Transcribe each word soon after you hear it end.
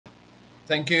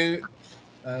Thank you.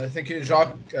 Thank you,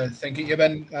 Jacques. Thank you,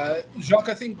 Eben. Jacques,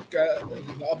 I think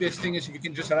the obvious thing is if you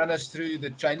can just run us through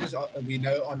the changes. We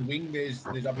know on wing there's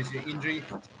obviously an injury,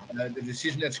 the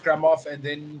decision at scrum off, and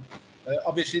then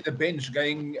obviously the bench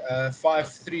going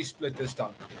 5-3 split this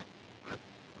time.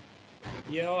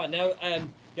 Yeah, no,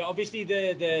 yeah, obviously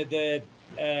the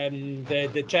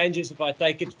changes, if I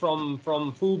take it from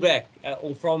fullback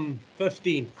or from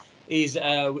 15, is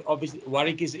obviously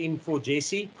Warwick is in for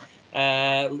Jesse.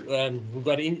 Who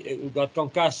got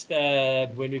concussed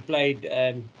when we played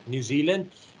New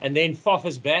Zealand, and then Faf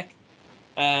is back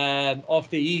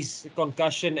after his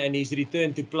concussion, and his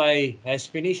return to play has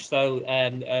finished. So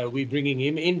we're bringing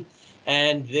him in,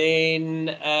 and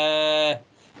then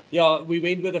yeah, we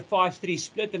went with a 5-3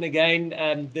 split, and again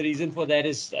the reason for that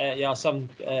is yeah,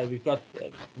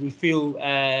 we feel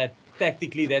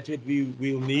tactically that's what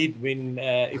we'll need when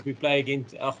if we play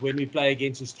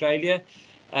against Australia.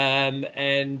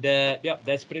 And yeah,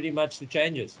 that's pretty much the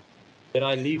changes. Did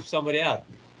I leave somebody out?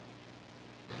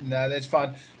 No, that's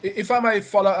fine. If I may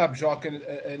follow up, Jacques,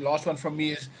 and last one from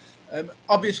me is,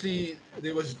 obviously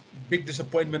there was big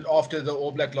disappointment after the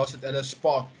All Black loss at Ellis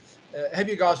Park. Have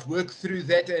you guys worked through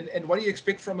that, and what do you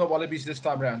expect from the Wallabies this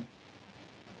time around?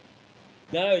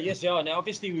 No, yes, yeah. Now,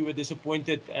 obviously, we were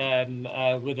disappointed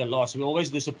with the loss. We're always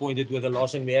disappointed with the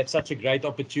loss, and we had such a great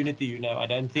opportunity. You know, I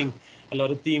don't think a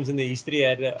lot of teams in the history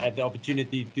had the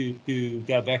opportunity to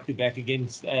go back to back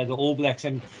against the All Blacks,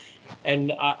 and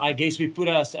I guess we put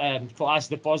us for us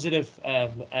the positive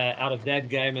out of that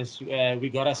game is we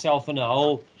got ourselves in a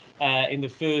hole in the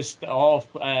first half,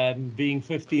 being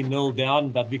 15-0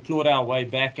 down, but we clawed our way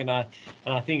back, and I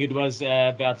think it was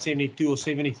about 72 or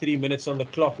 73 minutes on the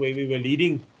clock where we were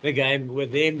leading the game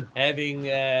with them having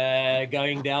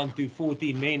going down to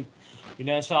 14 men. You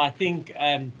know, so I think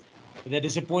the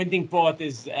disappointing part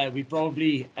is we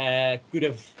probably could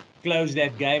have closed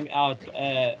that game out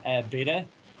better.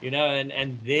 You know,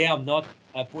 and there I'm not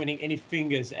pointing any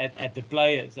fingers at the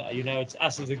players. You know, it's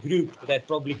us as a group that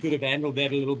probably could have handled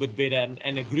that a little bit better.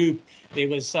 And a group, there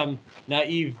was some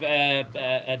naive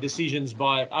decisions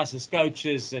by us as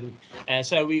coaches, and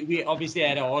so we obviously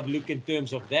had a hard look in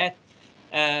terms of that.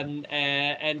 And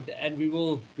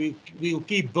we'll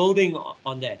keep building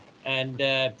on that. And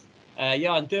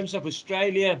yeah, in terms of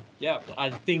Australia, yeah,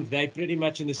 I think they're pretty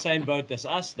much in the same boat as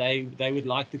us. They would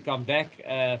like to come back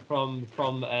from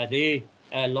their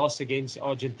loss against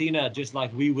Argentina, just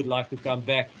like we would like to come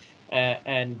back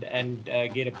and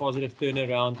get a positive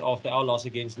turnaround after our loss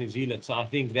against New Zealand. So I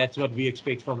think that's what we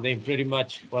expect from them, pretty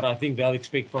much what I think they'll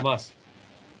expect from us.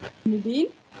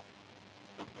 Mubin?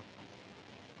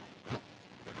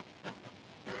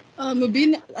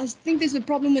 Mubin, I think there's a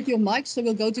problem with your mic, so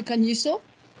we'll go to Kanyuso.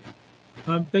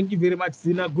 Thank you very much,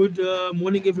 Zina. Good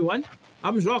morning, everyone.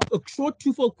 Jacques, a short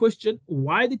twofold question.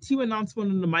 Why the team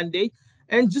announcement on the Monday?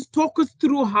 And just talk us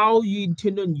through how you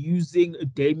intend on using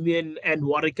Damien and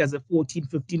Warwick as a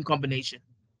 14-15 combination.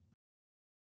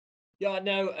 Yeah,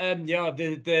 no, yeah,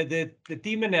 the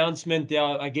team announcement,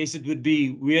 yeah, I guess it would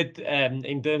be weird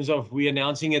in terms of we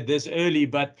announcing it this early,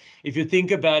 but if you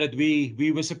think about it,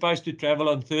 we were supposed to travel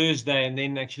on Thursday, and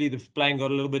then actually the plane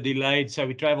got a little bit delayed, so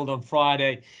we traveled on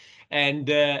Friday. And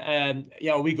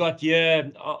yeah, we got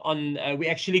here on. We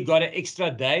actually got an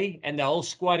extra day, and the whole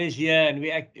squad is here. And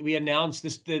we announced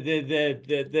this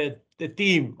the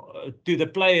team to the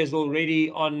players already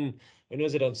on, when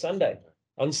was it, on Sunday?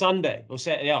 On Sunday, or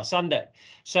yeah, Sunday.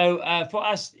 So for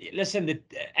us, listen,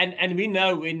 and we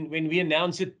know when we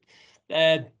announce it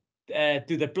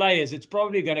to the players, it's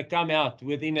probably going to come out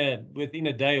within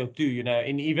a day or two, you know.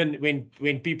 And even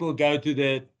when people go to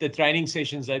the training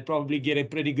sessions, they probably get a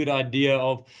pretty good idea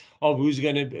of who's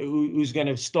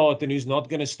gonna start and who's not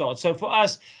gonna start. So for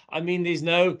us, I mean, there's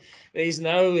no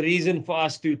reason for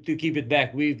us to keep it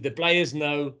back. The players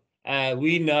know.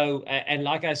 We know, and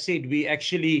like I said, we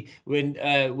actually, when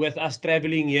with us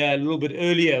traveling here a little bit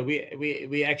earlier,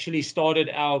 we actually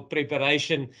started our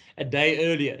preparation a day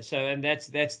earlier. So, and that's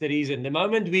the reason. The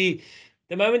moment we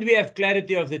have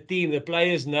clarity of the team, the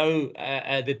players know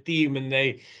the team, and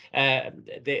they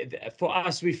for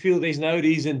us, we feel there's no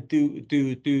reason to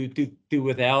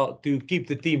keep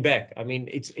the team back. I mean,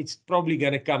 it's probably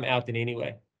going to come out in any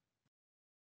way.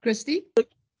 Christy?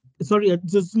 Sorry,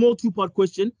 it's a small two-part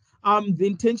question. The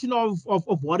intention of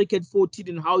Warwick at 14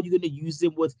 and how you're going to use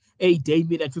him with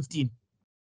Damien at 15.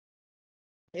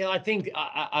 Yeah, I think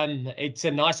it's a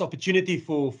nice opportunity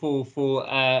for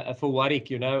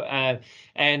Warwick, you know,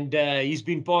 and he's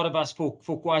been part of us for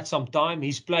quite some time.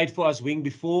 He's played for us wing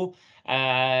before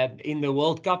in the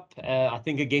World Cup, I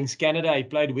think against Canada. He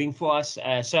played wing for us,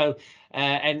 so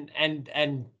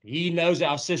and he knows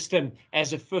our system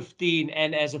as a 15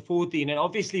 and as a 14. And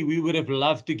obviously, we would have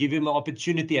loved to give him an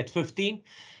opportunity at 15.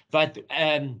 But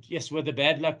yes, with the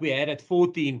bad luck we had at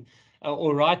 14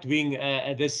 or right wing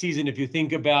this season, if you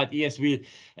think about, yes, we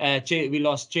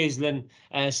lost Cheslin,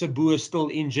 Sabu is still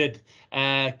injured,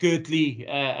 Kirtley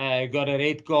got a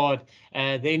red card.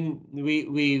 Then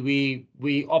we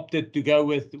opted to go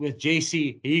with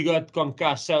Jesse. He got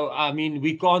concussed. So I mean,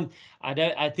 we can't.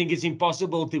 I think it's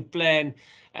impossible to plan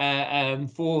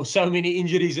for so many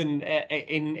injuries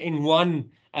in one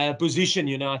position.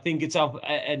 You know, I think it's our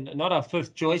not our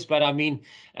fifth choice, but I mean,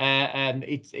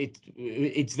 it's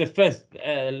the fifth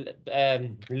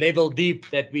level deep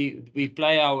that we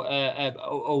play our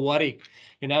Warwick.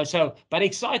 You know, so but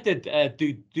excited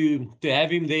to have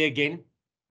him there again.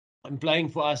 I'm playing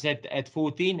for us at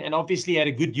 14, and obviously had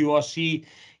a good URC.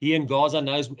 He and Gaza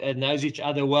knows each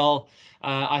other well.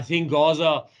 I think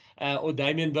Gaza or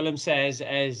Damian Willems has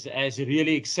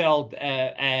really excelled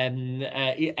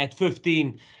at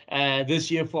 15 this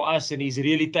year for us, and he's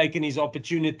really taken his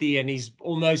opportunity, and he's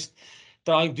almost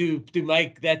trying to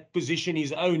make that position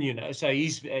his own, you know. So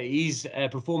he's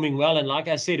performing well, and like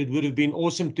I said, it would have been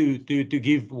awesome to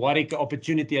give Warwick an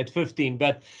opportunity at 15,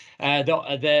 but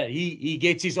he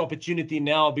gets his opportunity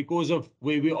now because of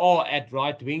where we are at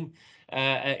right wing.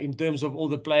 In terms of all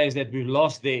the players that we've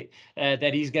lost there,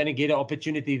 that he's going to get an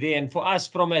opportunity there. And for us,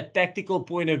 from a tactical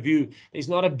point of view, there's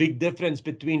not a big difference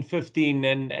between 15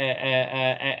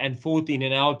 and 14,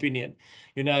 in our opinion.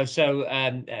 You know, so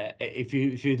if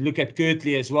you look at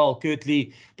Kirtley as well,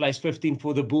 Kirtley plays 15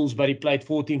 for the Bulls, but he played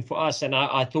 14 for us, and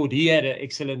I thought he had an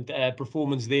excellent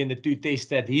performance there in the 2 tests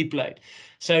that he played.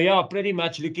 So yeah, pretty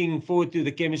much looking forward to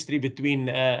the chemistry between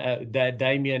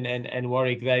Damien and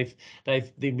Warwick.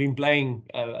 They've been playing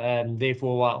there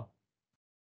for a while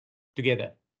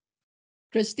together.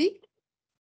 Christy?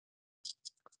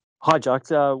 Hi, Jacques.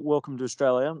 Welcome to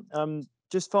Australia.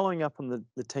 Just following up on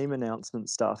the team announcement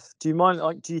stuff, do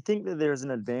you think that there is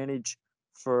an advantage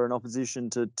for an opposition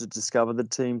to discover the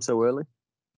team so early?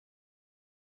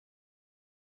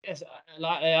 Yes,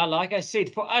 like I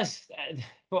said, for us,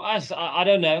 I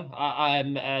don't know.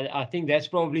 I think that's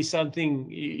probably something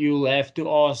you'll have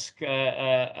to ask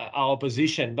our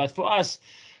opposition. But for us,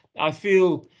 I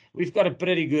feel we've got a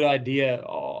pretty good idea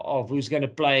of who's going to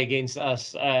play against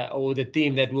us, or the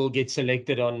team that will get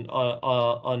selected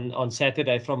on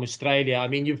Saturday from Australia. I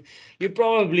mean, you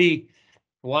probably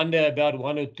wonder about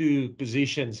 1 or 2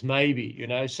 positions, maybe, you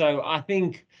know. So I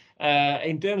think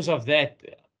in terms of that,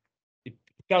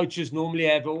 coaches normally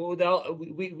have,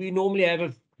 we normally have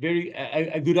a very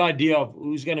good idea of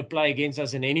who's going to play against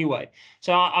us in any way.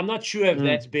 So I'm not sure if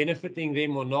that's benefiting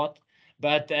them or not.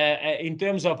 But in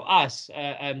terms of us,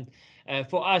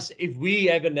 for us, if we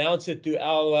have announced it to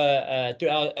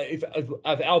if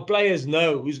our players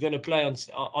know who's going to play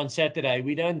on Saturday,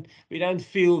 we don't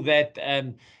feel that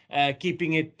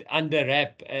keeping it under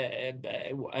wrap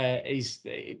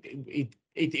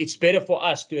it's better for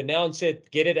us to announce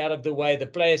it, get it out of the way. The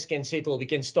players can settle. We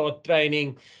can start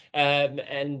training, and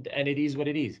it is what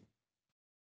it is.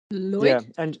 Lloyd? Yeah,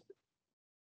 and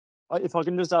if I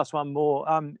can just ask one more,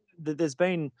 there's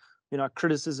been, you know,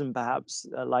 criticism perhaps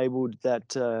labelled that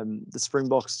the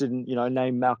Springboks didn't, you know,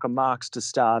 name Malcolm Marx to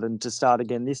start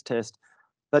again this test.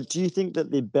 But do you think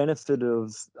that the benefit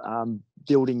of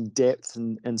building depth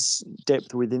and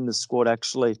depth within the squad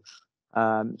actually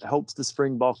helps the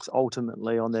Springboks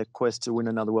ultimately on their quest to win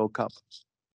another World Cup?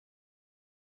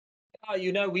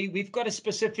 You know, we've got a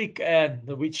specific,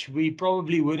 which we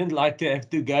probably wouldn't like to have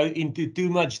to go into too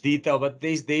much detail, but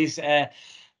there's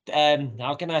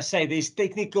how can I say, there's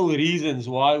technical reasons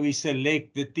why we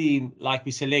select the team like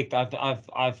we select. I've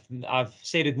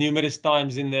said it numerous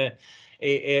times in the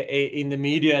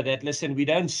media that, listen, we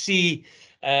don't see,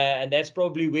 and that's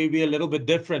probably where we're a little bit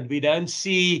different. We don't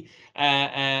see,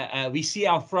 we see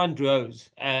our front rows,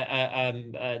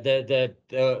 the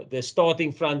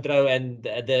starting front row and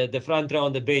the front row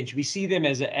on the bench. We see them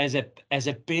as a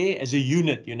pair, as a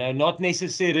unit, you know, not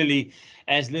necessarily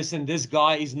as, listen, this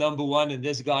guy is number 1 and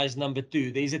this guy is number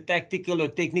 2. There's a tactical or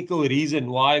technical reason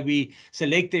why we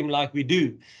select them like we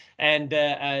do. And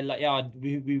yeah,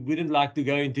 we wouldn't like to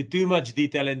go into too much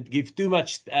detail and give too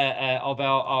much of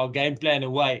our game plan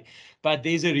away. But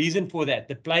there's a reason for that.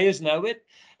 The players know it,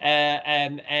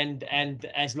 and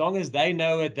as long as they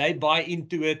know it, they buy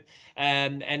into it.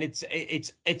 And it's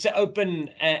an open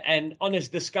and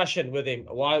honest discussion with them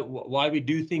why we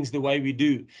do things the way we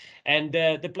do, and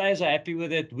the players are happy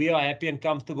with it. We are happy and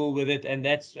comfortable with it, and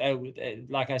that's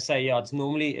like I say, yeah, it's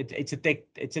normally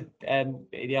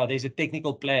yeah, there's a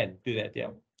technical plan to that,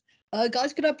 yeah.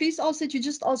 Guys, could I please ask that you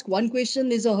just ask one question?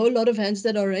 There's a whole lot of hands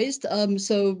that are raised.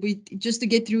 So we just to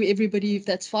get through everybody, if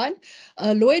that's fine.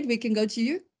 Lloyd, we can go to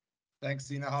you. Thanks,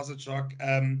 Zina. How's it, Jacques?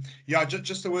 Yeah,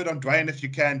 just a word on Dwayne, if you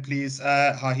can, please.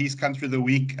 How he's come through the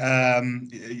week.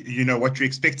 You know what you're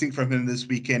expecting from him this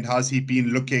weekend. How's he been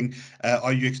looking?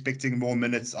 Are you expecting more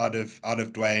minutes out of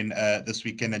Dwayne this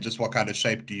weekend? And just what kind of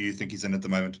shape do you think he's in at the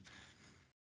moment?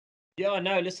 Yeah,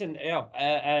 no, listen,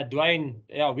 Dwayne,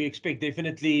 we expect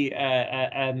definitely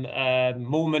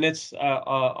more minutes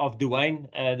of Dwayne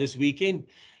this weekend.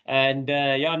 And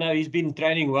no, he's been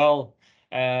training well.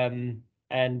 And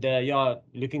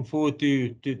looking forward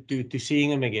to seeing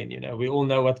him again. You know, we all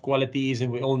know what quality he is, and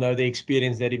we all know the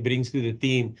experience that he brings to the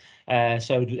team. We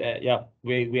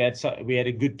had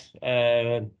a good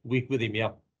week with him.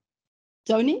 Yeah.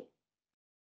 Tony?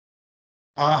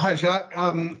 Hi, Jacques.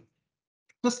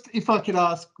 Just if I could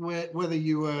ask whether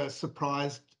you were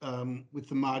surprised with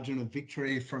the margin of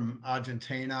victory from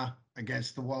Argentina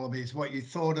against the Wallabies, what you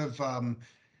thought of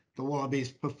the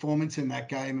Wallabies' performance in that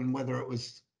game, and whether it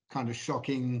was kind of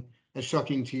shocking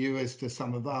to you as to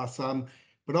some of us.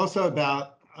 But also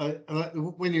about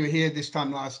when you were here this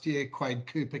time last year, Quade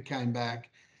Cooper came back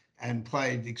and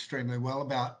played extremely well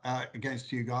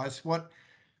against you guys. What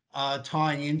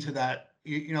tying into that?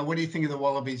 You know, what do you think of the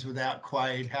Wallabies without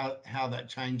Quade? How that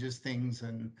changes things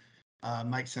and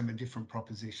makes them a different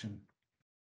proposition?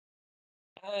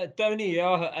 Tony,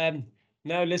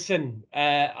 no, listen.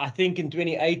 I think in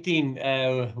 2018,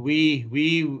 we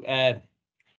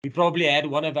probably had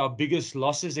one of our biggest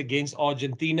losses against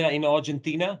Argentina in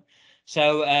Argentina.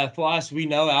 So for us, we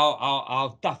know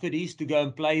how tough it is to go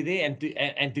and play there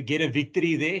and to get a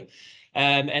victory there.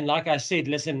 And like I said,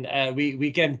 listen, we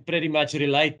can pretty much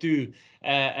relate to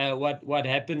what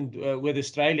happened with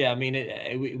Australia. I mean,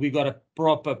 we got a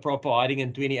proper hiding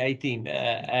in 2018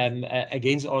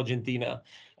 against Argentina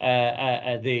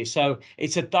there. So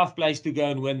it's a tough place to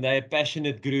go and win. They're a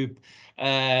passionate group.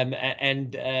 Listen,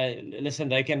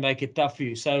 they can make it tough for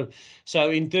you. So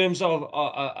in terms of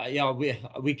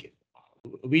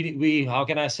we how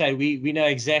can I say, we know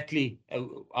exactly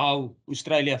how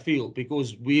Australia feel,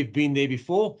 because we've been there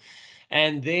before.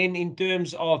 And then in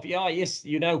terms of, yes,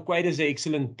 you know, Quade is an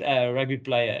excellent rugby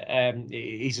player.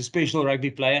 He's a special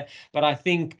rugby player, but I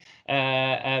think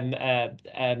I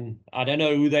don't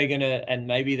know who they're gonna, and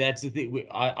maybe that's the thing.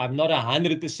 I'm not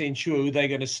 100% sure who they're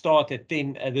gonna start at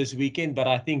 10 this weekend, but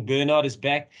I think Bernard is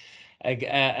back. If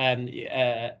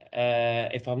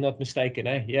I'm not mistaken,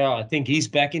 I think he's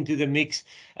back into the mix.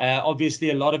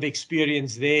 Obviously, a lot of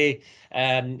experience there.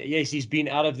 Yes, he's been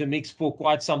out of the mix for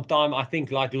quite some time. I think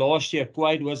like last year,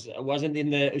 Quade wasn't in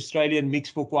the Australian mix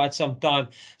for quite some time.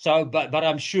 So, but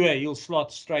I'm sure he'll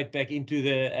slot straight back into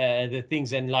the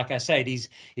things. And like I said, he's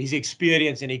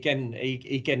experienced and he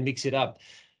can mix it up.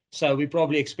 So we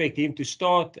probably expect him to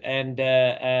start. And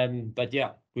but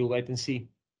yeah, we'll wait and see.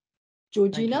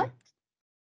 Georgina?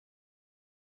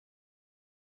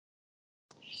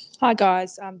 Hi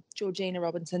guys, I'm Georgina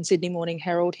Robinson, Sydney Morning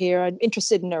Herald here. I'm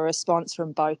interested in a response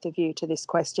from both of you to this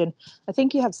question. I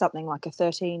think you have something like a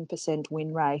 13%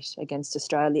 win rate against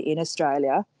Australia in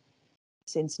Australia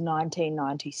since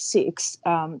 1996.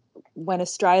 When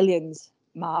Australians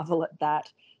marvel at that,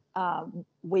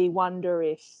 we wonder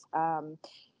if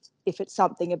it's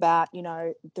something about, you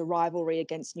know, the rivalry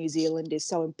against New Zealand is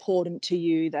so important to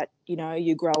you that, you know,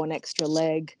 you grow an extra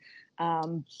leg,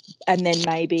 and then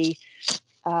maybe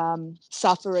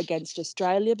suffer against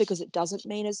Australia because it doesn't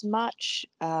mean as much.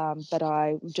 But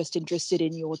I'm just interested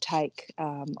in your take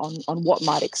on what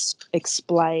might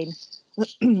explain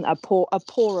a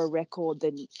poorer record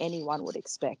than anyone would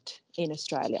expect in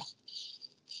Australia.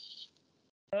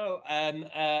 No,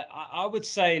 I would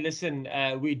say, listen,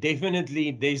 we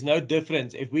definitely, there's no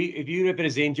difference. If you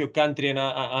represent your country, and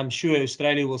I'm sure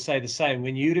Australia will say the same,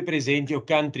 when you represent your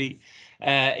country,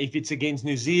 if it's against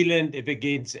New Zealand, if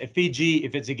against Fiji,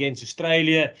 if it's against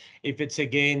Australia, if it's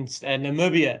against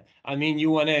Namibia, I mean,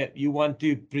 you want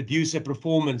to produce a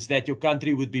performance that your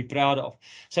country would be proud of.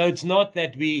 So it's not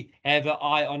that we have an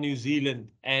eye on New Zealand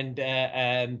and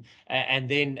then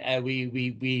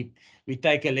we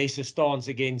take a lesser stance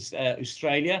against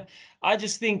Australia. I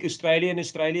just think Australia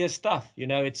is tough. You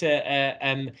know, it's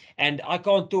and I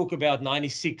can't talk about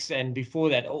 96 and before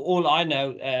that. All I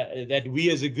know that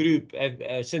we as a group,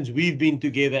 since we've been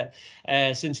together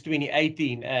since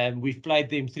 2018, we've played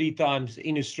them 3 times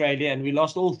in Australia and we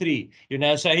lost all 3. You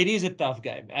know, so it is a tough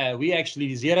game. We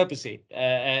actually 0%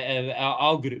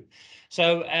 our group.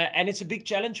 So and it's a big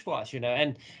challenge for us,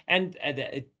 and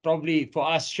it probably for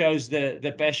us shows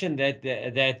the passion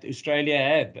that Australia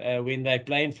have when they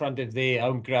play in front of their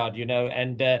home crowd,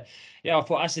 and yeah,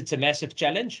 for us it's a massive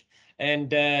challenge.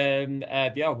 And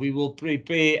yeah, we will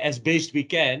prepare as best we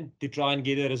can to try and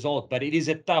get a result. But it is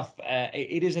a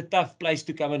tough place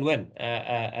to come and win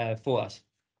for us.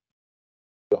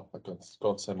 Yeah, I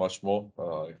can't say much more.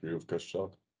 I agree with Coach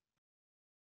Jacques.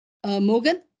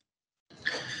 Morgan?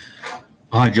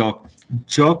 Hi, Jacques.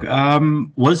 Jacques,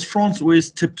 was France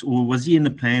always tipped, or was he in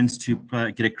the plans to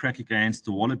get a crack against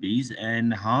the Wallabies?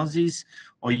 And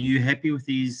are you happy with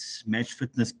his match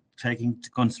fitness, taking into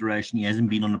consideration he hasn't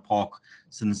been on the park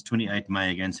since 28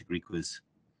 May against the Griquas?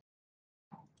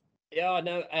 Yeah,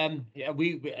 no, yeah,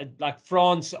 we like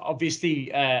France. Obviously,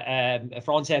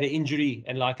 France had an injury,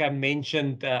 and like I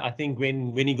mentioned, I think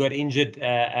when he got injured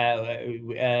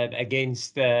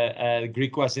against the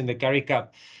Griquas in the Currie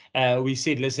Cup, we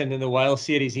said, listen, in the Wales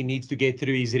series, he needs to get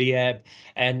through his rehab,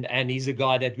 and he's a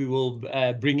guy that we will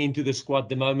bring into the squad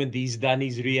the moment he's done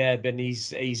his rehab and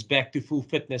he's back to full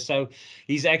fitness. So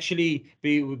he's actually,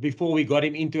 before we got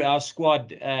him into our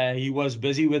squad, he was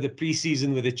busy with the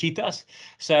preseason with the Cheetahs.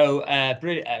 So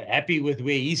pretty happy with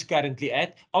where he's currently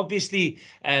at. Obviously,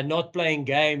 not playing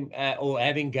game or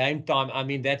having game time, I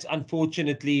mean, that's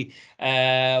unfortunately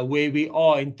where we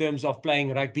are in terms of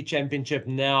playing Rugby Championship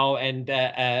now, and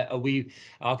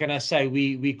how can I say,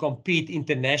 we compete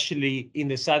internationally in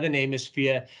the Southern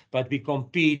Hemisphere, but we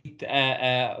compete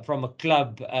from a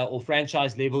club or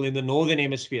franchise level in the Northern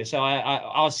Hemisphere. So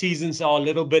our seasons are a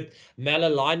little bit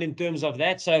malaligned in terms of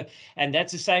that. So, and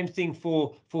that's the same thing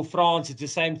for France. It's the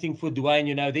same thing for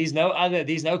Dwayne.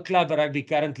 There's no club rugby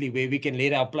currently where we can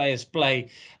let our players play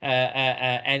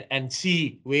and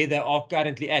see where they are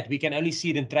currently at. We can only see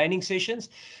it in training sessions,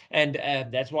 and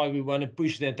that's why we want to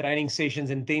push the training sessions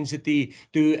intensity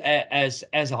to as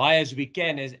high as we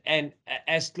can, and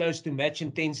as close to match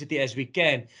intensity as we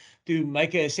can, to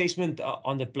make an assessment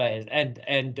on the players.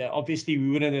 And obviously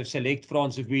we wouldn't have selected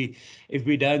France if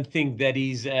we don't think that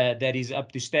he's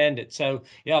up to standard. So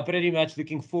yeah, pretty much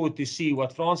looking forward to see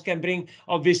what France can bring.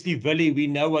 Obviously Willie, we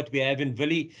know what we have in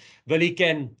Willie. Willie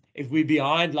can, if we're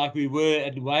behind like we were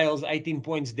at Wales, 18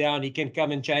 points down, he can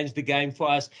come and change the game for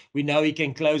us. We know he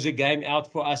can close a game out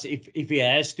for us if he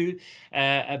has to.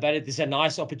 But it is a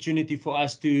nice opportunity for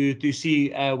us to see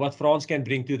what France can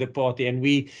bring to the party. And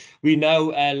we know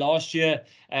last year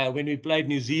when we played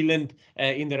New Zealand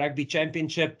in the Rugby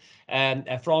Championship,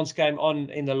 France came on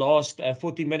in the last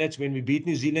 40 minutes when we beat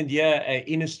New Zealand here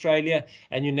in Australia,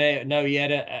 and he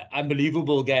had an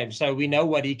unbelievable game. So we know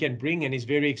what he can bring, and he's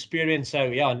very experienced. So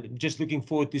yeah, just looking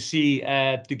forward to see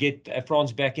to get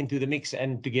France back into the mix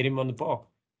and to get him on the park.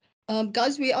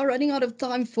 Guys, we are running out of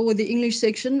time for the English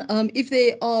section. If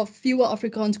there are fewer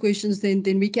Afrikaans questions, then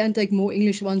we can take more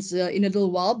English ones in a little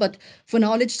while. But for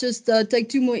now, let's just take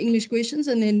 2 more English questions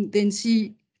and then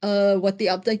see what the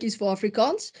uptake is for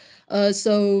Afrikaans.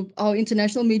 So our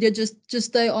international media, just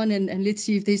stay on and let's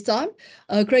see if there's time.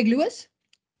 Craig Lewis.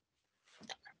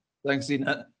 Thanks,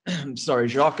 Zina. Sorry,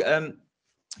 Jacques.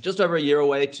 Just over a year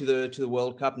away to the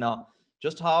World Cup now.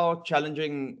 Just how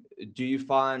challenging do you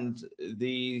find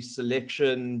the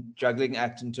selection juggling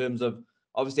act in terms of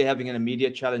obviously having an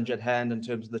immediate challenge at hand in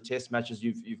terms of the test matches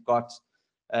you've got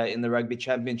in the Rugby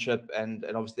Championship and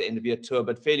obviously the end of year tour,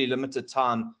 but fairly limited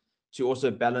time to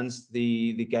also balance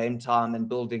the game time and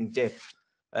building depth.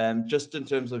 Just in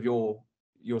terms of your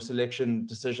selection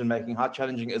decision making, how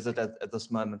challenging is it at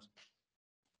this moment?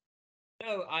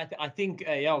 No, I think,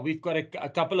 yeah, we've got a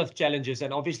couple of challenges.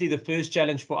 And obviously the first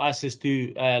challenge for us is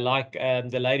to, like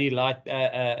the lady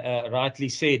rightly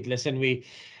said, listen,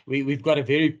 we've got a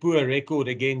very poor record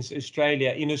against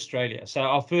Australia in Australia. So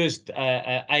our first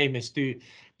aim is to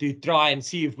try and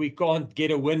see if we can't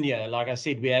get a win here. Like I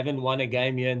said, we haven't won a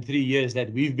game here in 3 years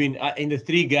that we've been, in the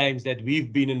 3 games that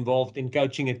we've been involved in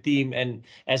coaching a team. And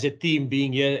as a team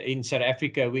being here in South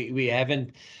Africa, we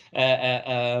haven't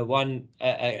won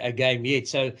a game yet.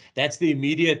 So that's the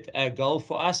immediate goal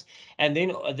for us. And then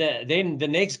the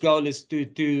next goal is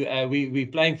we're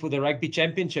playing for the Rugby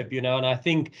Championship, and I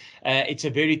think it's a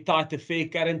very tight affair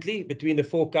currently between the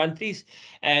 4 countries,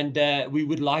 and we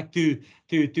would like to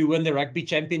win the Rugby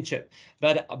Championship.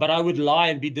 But I would lie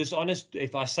and be dishonest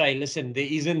if I say, listen, there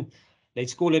isn't,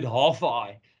 let's call it half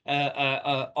eye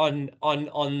on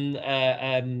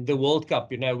the World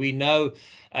Cup. You know, we know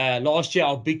last year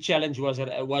our big challenge was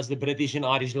the British and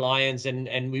Irish Lions,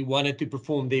 and we wanted to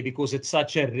perform there because it's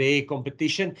such a rare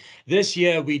competition. This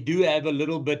year we do have a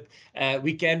little bit,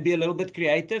 we can be a little bit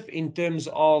creative in terms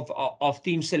of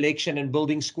team selection and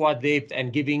building squad depth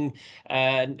and giving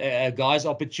guys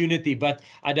opportunity. But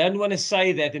I don't want to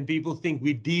say that and people think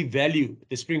we devalue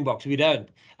the Springboks. We don't.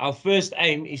 Our first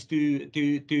aim is to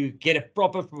get a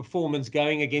proper performance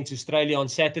going against Australia on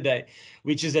Saturday,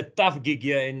 which is a tough gig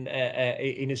here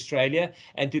in Australia,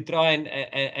 and to try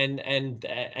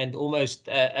and almost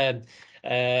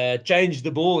change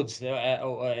the boards,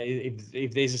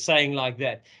 if there's a saying like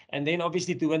that, and then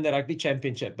obviously to win the Rugby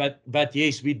Championship. But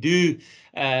yes, we do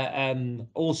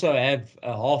also have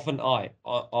a half an eye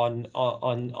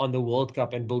on the World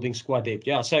Cup and building squad depth.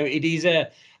 Yeah, so it is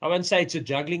I won't say it's a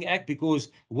juggling act, because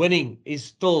winning is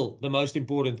still the most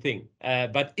important thing.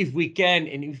 But if we can,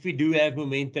 and if we do have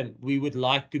momentum, we would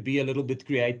like to be a little bit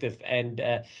creative and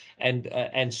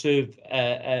serve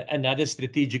another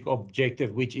strategic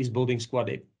objective, which is building squad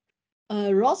depth.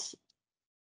 Ross?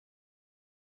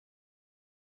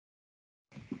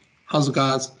 How's it,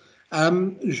 guys?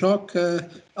 Jacques,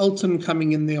 Elton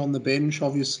coming in there on the bench.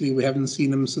 Obviously, we haven't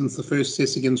seen him since the first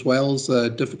test against Wales. A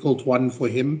difficult one for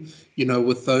him, you know,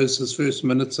 with those his first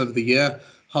minutes of the year.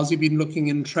 How's he been looking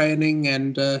in training?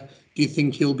 And do you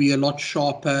think he'll be a lot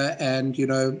sharper and, you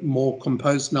know, more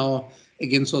composed now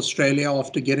against Australia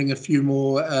after getting a few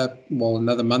more, well,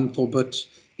 another month or bit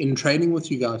in training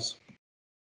with you guys?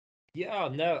 Yeah,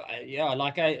 no, yeah,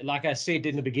 like I said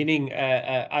in the beginning,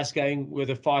 us going with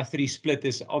a 5-3 split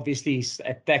is obviously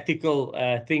a tactical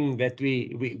thing that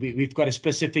we've got a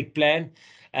specific plan,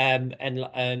 and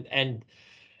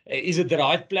is it the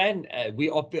right plan? We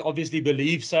obviously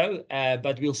believe so,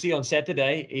 but we'll see on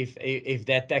Saturday if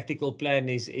that tactical plan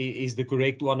is the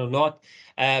correct one or not.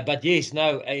 But yes,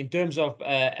 no, in terms of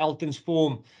Elton's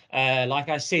form, like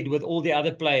I said, with all the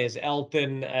other players,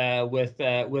 Elton, with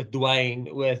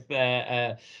Dwayne,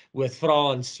 with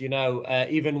France, you know,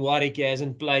 even Warwick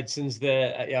hasn't played since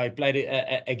he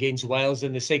played against Wales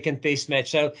in the second test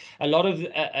match. So a lot of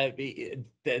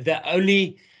the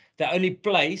only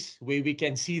place where we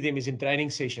can see them is in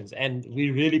training sessions, and we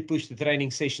really push the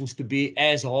training sessions to be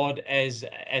as hard as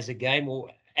a game or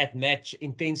at match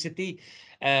intensity.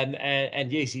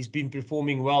 And yes, he's been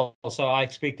performing well, so I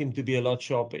expect him to be a lot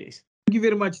sharper. Yes. Thank you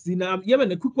very much, Zina. Yeah,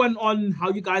 man, a quick one on how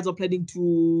you guys are planning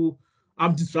to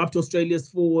disrupt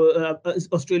Australia's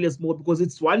mode, because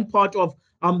it's one part of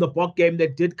the Bok game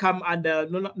that did come under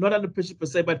not under pressure per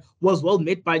se, but was well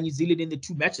met by New Zealand in the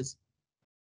two matches.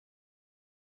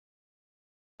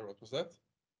 What was that?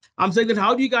 I'm saying that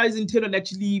how do you guys intend on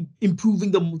actually improving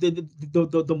the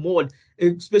maul,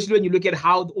 especially when you look at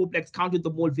how the All Blacks countered the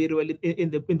maul very well in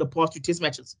the past two test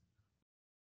matches?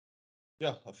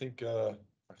 Yeah, I think like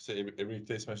I say, every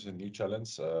test match is a new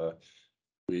challenge.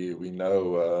 We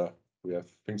know we have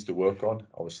things to work on.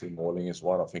 Obviously, mauling is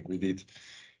one. I think we did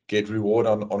get reward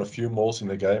on a few mauls in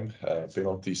the game,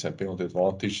 penalties and penalty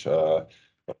advantage.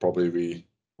 But probably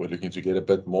we're looking to get a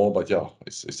bit more. But yeah,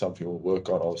 it's something we'll work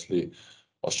on. Obviously,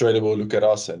 Australia will look at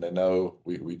us and they know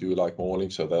we do like mauling,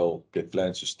 so they'll get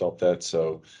plans to stop that.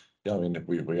 So yeah, I mean,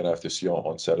 we're going to have to see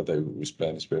on Saturday whose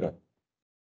plan is better.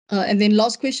 And then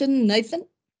last question, Nathan.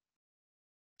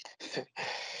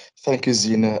 Thank you,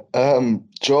 Zina.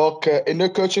 Jacques, in your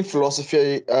coaching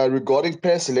philosophy regarding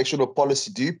player selection or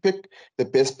policy, do you pick the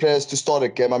best players to start a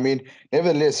game? I mean,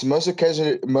 nevertheless, most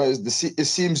occasionally it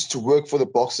seems to work for the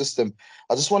box system.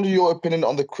 I just wonder your opinion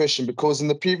on the question, because in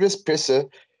the previous presser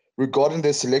regarding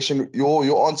their selection,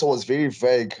 your answer was very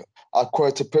vague. I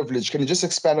quote, a privilege. Can you just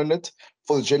expand on it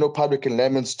for the general public in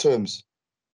layman's terms?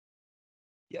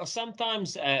 Yeah,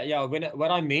 sometimes, what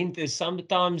I meant is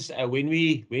sometimes when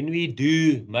we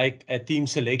do make a team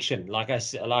selection, like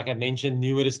I mentioned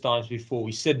numerous times before,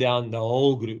 we sit down the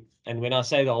whole group, and when I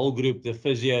say the whole group, the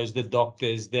physios, the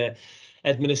doctors, the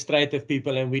administrative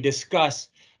people, and we discuss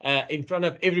in front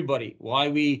of everybody why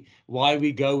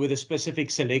we go with a specific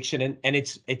selection, and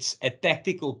it's a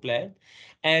tactical plan,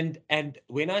 and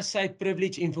when I say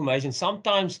privileged information,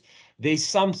 sometimes there's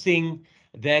something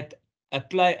that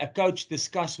a coach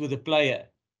discuss with a player,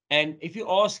 and if you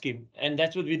ask him, and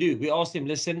that's what we do, we ask him,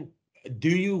 listen, do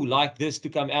you like this to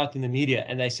come out in the media?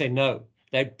 And they say no,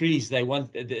 they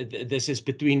want this is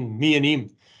between me and him.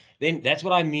 Then that's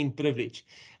what I mean privilege.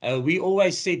 We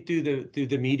always said to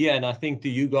the media, and I think to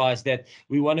you guys, that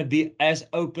we want to be as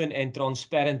open and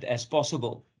transparent as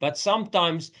possible, but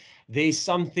sometimes there's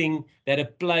something that a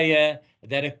player,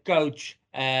 that a coach,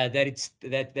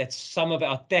 that's some of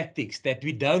our tactics that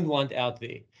we don't want out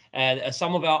there.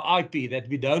 some of our IP that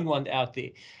we don't want out there.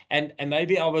 And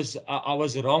maybe I was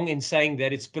wrong in saying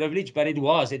that it's privilege, but it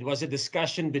was a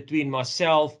discussion between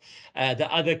myself, the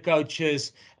other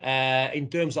coaches, in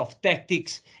terms of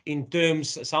tactics, in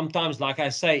terms, sometimes, like I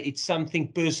say, it's something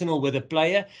personal with a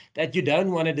player that you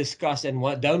don't want to discuss and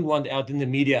don't want out in the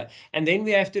media. And then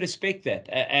we have to respect that.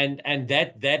 And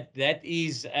that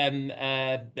is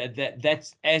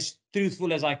that's as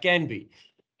truthful as I can be.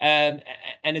 And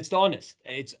it's honest.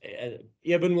 It's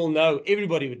Eben will know,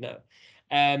 everybody would know.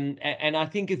 And I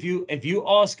think if you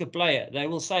ask a player, they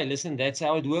will say, listen, that's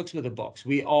how it works with the box.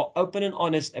 We are open and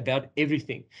honest about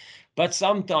everything. But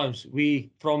sometimes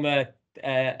we, from a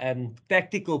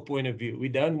tactical point of view, we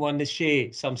don't want to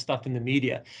share some stuff in the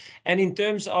media. And in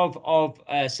terms of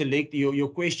select your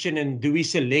question, and do we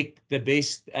select the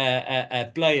best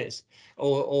players?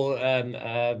 Or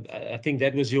I think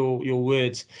that was your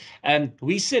words.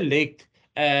 We select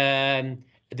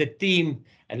the team,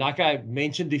 and like I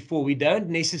mentioned before, we don't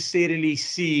necessarily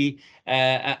see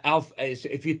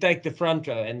if you take the front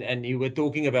row, and you were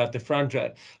talking about the front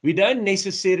row, we don't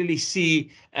necessarily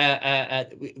see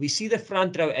we see the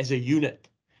front row as a unit,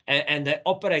 and they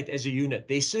operate as a unit.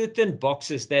 There's certain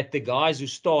boxes that the guys who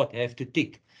start have to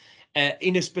tick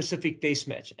in a specific test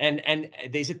match, and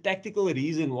there's a tactical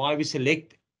reason why we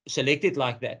select it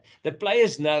like that. The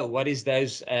players know what is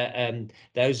those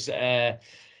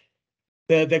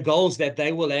the goals that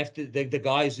they will have to, the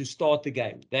guys who start the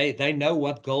game, they know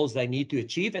what goals they need to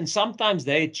achieve, and sometimes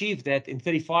they achieve that in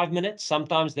 35 minutes,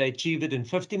 sometimes they achieve it in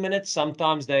 50 minutes,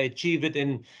 sometimes they achieve it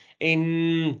in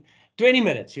 20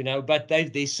 minutes, you know, but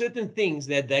there's certain things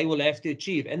that they will have to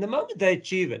achieve, and the moment they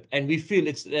achieve it and we feel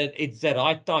it's the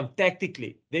right time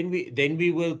tactically, then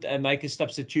we will make a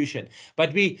substitution.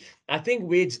 But I think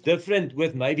where it's different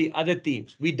with maybe other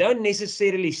teams, we don't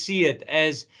necessarily see it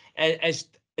as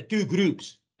two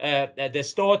groups, the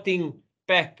starting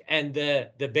pack and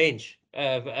the bench.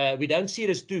 We don't see it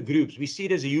as two groups. We see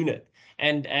it as a unit,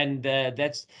 and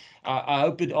that's. I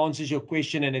hope it answers your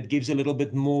question and it gives a little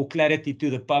bit more clarity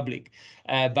to the public.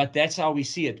 But that's how we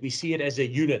see it. We see it as a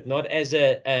unit, not as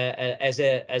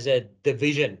a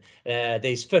division.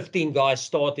 There's 15 guys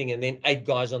starting and then 8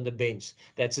 guys on the bench.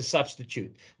 That's a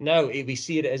substitute. No, we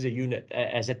see it as a unit.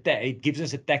 It gives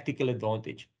us a tactical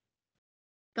advantage.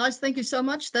 Guys, thank you so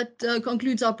much. That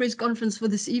concludes our press conference for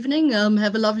this evening.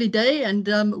 Have a lovely day, and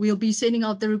we'll be sending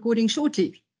out the recording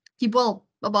shortly. Keep well.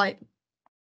 Bye-bye.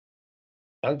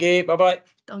 Dankie. Bye-bye.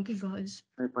 Dankie, guys.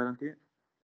 Bye, dankie.